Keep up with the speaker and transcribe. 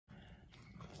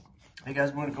Hey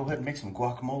guys, we're gonna go ahead and make some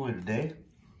guacamole today.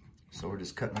 So we're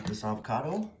just cutting up this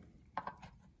avocado.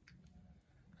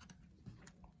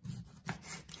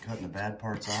 Cutting the bad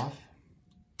parts off.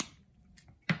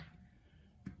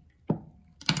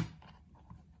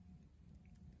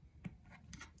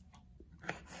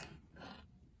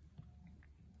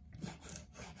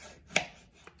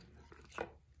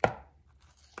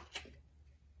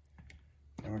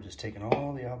 Then we're just taking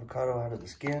all the avocado out of the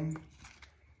skin,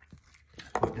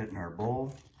 putting it in our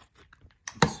bowl.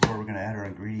 This is where we're gonna add our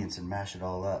ingredients and mash it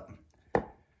all up.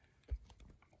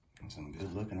 Some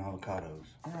good looking avocados.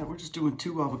 All right, we're just doing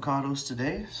 2 avocados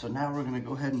today. So now we're gonna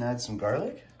go ahead and add some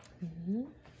garlic.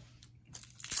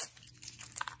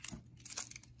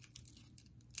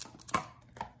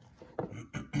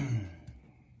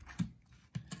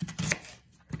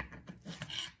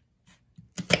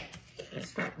 Let's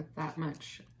start with that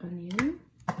much onion.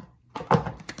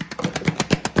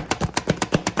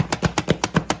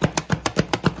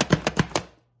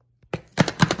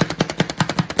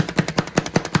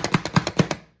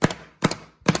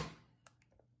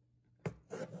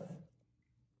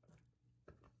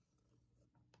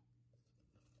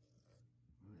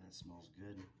 That smells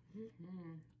good.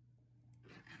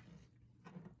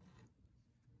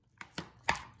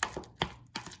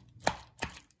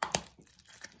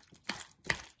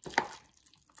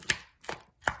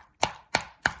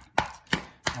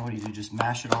 Now what do you do? Just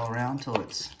mash it all around till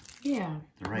it's the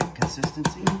right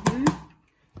consistency?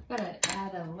 Gotta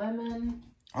add a lemon.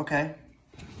 Okay.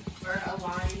 Or a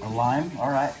lime. A lime? All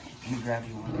right. Let me grab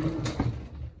you one.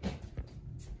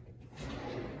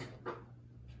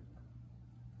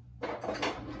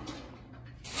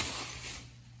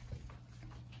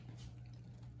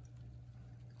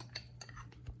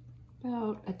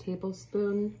 About a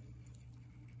tablespoon.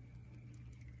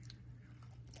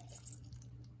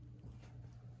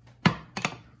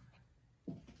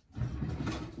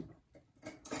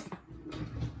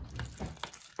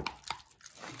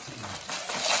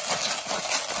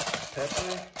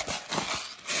 Pepper.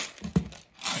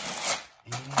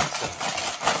 And salt.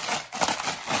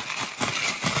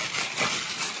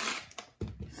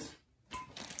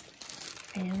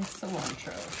 And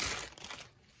cilantro.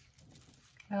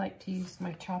 I like to use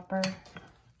my chopper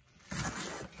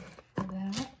for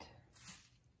that.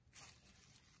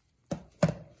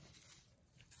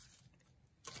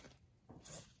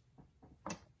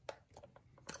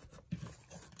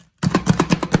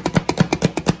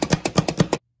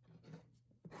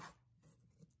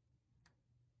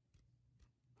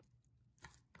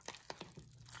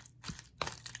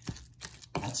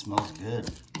 That smells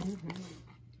good.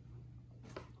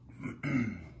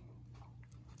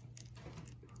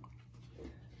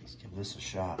 Let's give this a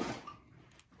shot.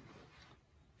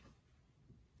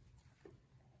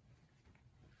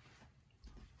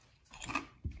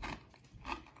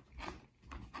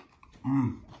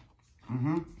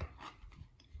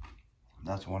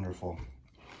 That's wonderful.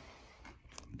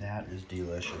 That is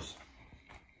delicious.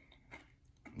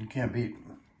 You can't beat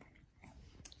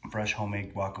fresh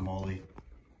homemade guacamole.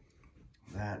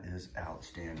 That is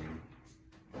outstanding.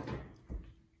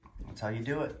 That's how you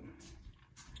do it.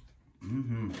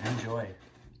 Enjoy.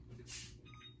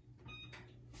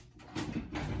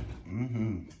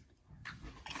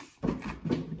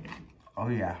 Oh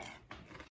yeah.